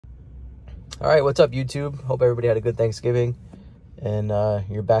All right, what's up, YouTube? Hope everybody had a good Thanksgiving and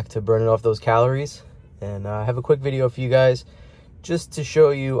you're back to burning off those calories. And I have a quick video for you guys just to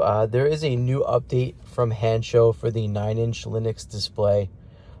show you there is a new update from Hansshow for the 9-inch Linux display.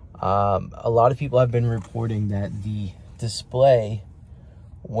 A lot of people have been reporting that the display,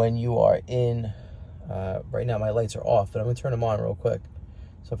 when you are in, right now my lights are off, but I'm gonna turn them on real quick.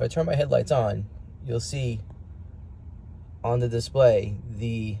 So if I turn my headlights on, you'll see on the display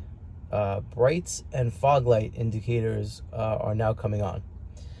the brights and fog light indicators are now coming on.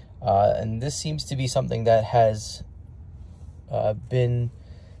 And this seems to be something that has been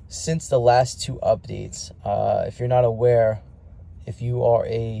since the last two updates. If you're not aware, if you are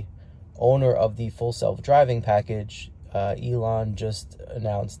a owner of the full self-driving package, Elon just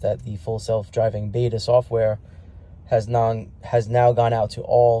announced that the full self-driving beta software has now gone out to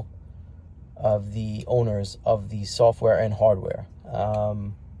all of the owners of the software and hardware.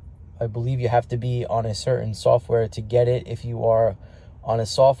 I believe you have to be on a certain software to get it. If you are on a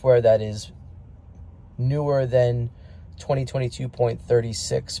software that is newer than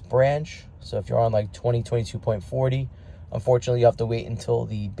 2022.36 branch, so if you're on like 2022.40, unfortunately you have to wait until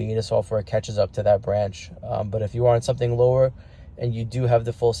the beta software catches up to that branch. But if you are on something lower and you do have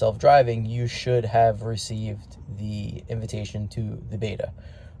the full self-driving, you should have received the invitation to the beta,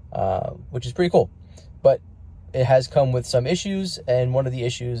 which is pretty cool. But it has come with some issues, and one of the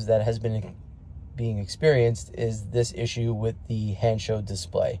issues that has been being experienced is this issue with the Hansshow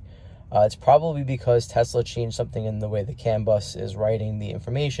display. It's probably because Tesla changed something in the way the CAN bus is writing the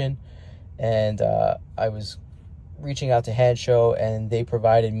information, and I was reaching out to Hansshow, and they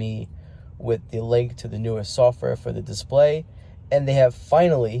provided me with the link to the newest software for the display, and they have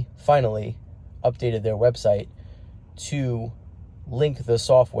finally updated their website to link the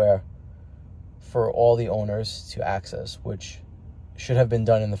software for all the owners to access, which should have been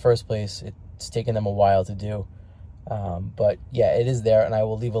done in the first place. It's taken them a while to do, but yeah, it is there, and I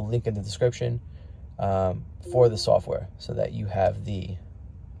will leave a link in the description for the software so that you have the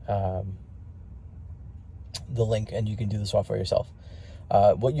link and you can do the software yourself.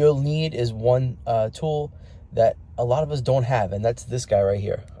 What you'll need is one tool that a lot of us don't have, and that's this guy right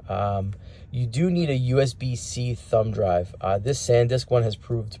here. You do need a USB-C thumb drive. This SanDisk one has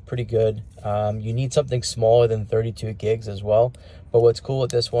proved pretty good. You need something smaller than 32 gigs as well. But what's cool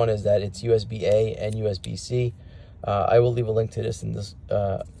with this one is that it's USB-A and USB-C. I will leave a link to this in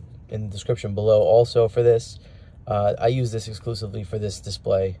the description below also for this. I use this exclusively for this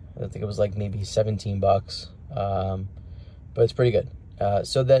display. I think it was like maybe 17 bucks, but it's pretty good.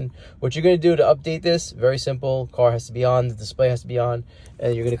 So then what you're going to do to update this, very simple. Car has to be on, the display has to be on,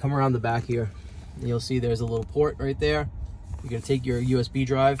 and you're going to come around the back here, and you'll see there's a little port right there. You're going to take your USB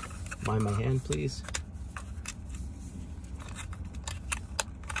drive. Mind my hand, please.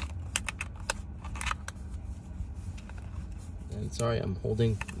 And sorry, I'm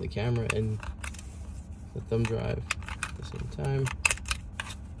holding the camera and the thumb drive at the same time.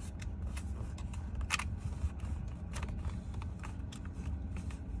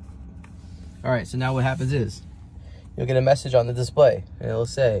 All right, so now what happens is you'll get a message on the display, and it'll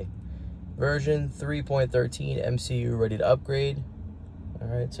say version 3.13 MCU ready to upgrade. All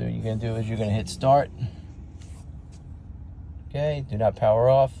right, so what you're gonna do is you're gonna hit start. Okay, do not power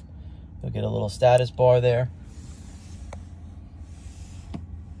off. You'll get a little status bar there.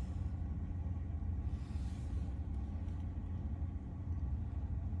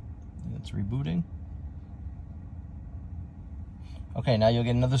 And it's rebooting. Okay, now you'll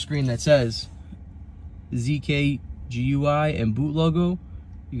get another screen that says ZK GUI and boot logo.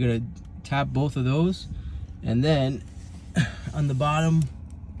 You're gonna tap both of those, and then on the bottom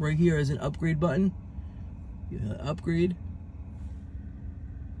right here is an upgrade button. You upgrade.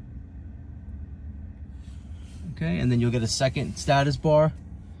 Okay, and then you'll get a second status bar.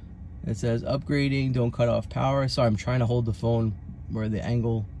 It says upgrading, don't cut off power. Sorry, I'm trying to hold the phone where the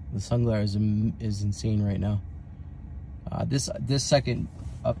angle, the sun glare is insane right now. This second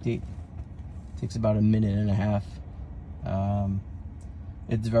update takes about a minute and a half.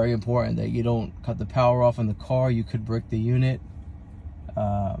 It's very important that you don't cut the power off on the car. You could brick the unit.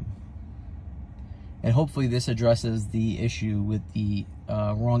 And hopefully this addresses the issue with the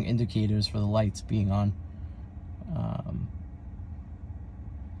wrong indicators for the lights being on.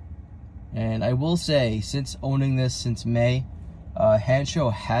 And I will say, since owning this since May,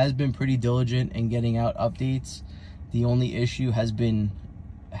 Hansshow has been pretty diligent in getting out updates. The only issue has been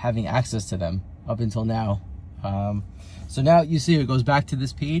having access to them up until now. So now you see it goes back to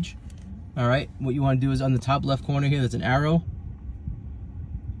this page. All right, what you want to do is on the top left corner here, there's an arrow.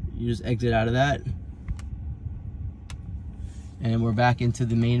 You just exit out of that. And we're back into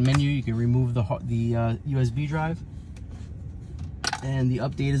the main menu. You can remove the USB drive. And the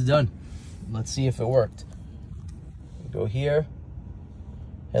update is done. Let's see if it worked. Go here,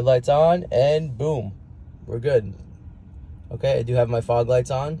 headlights on, and boom, we're good. Okay, I do have my fog lights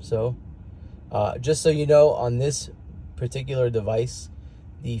on, so just so you know, on this particular device,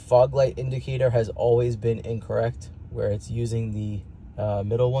 the fog light indicator has always been incorrect, where it's using the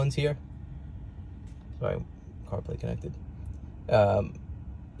middle ones here. Sorry, CarPlay connected.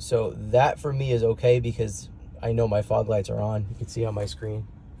 So that for me is okay because I know my fog lights are on. You can see on my screen,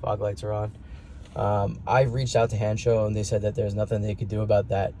 fog lights are on. I've reached out to Hansshow and they said that there's nothing they could do about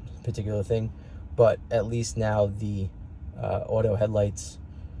that particular thing, but at least now the auto headlights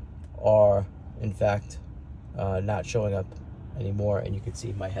are in fact not showing up anymore, and you can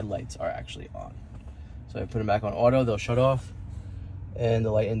see my headlights are actually on. So I put them back on auto, they'll shut off, and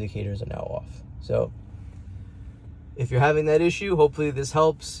the light indicators are now off. So if you're having that issue, hopefully this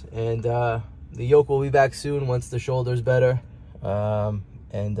helps, and the yoke will be back soon once the shoulder's better.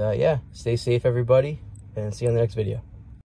 Yeah, stay safe everybody, and see you on the next video.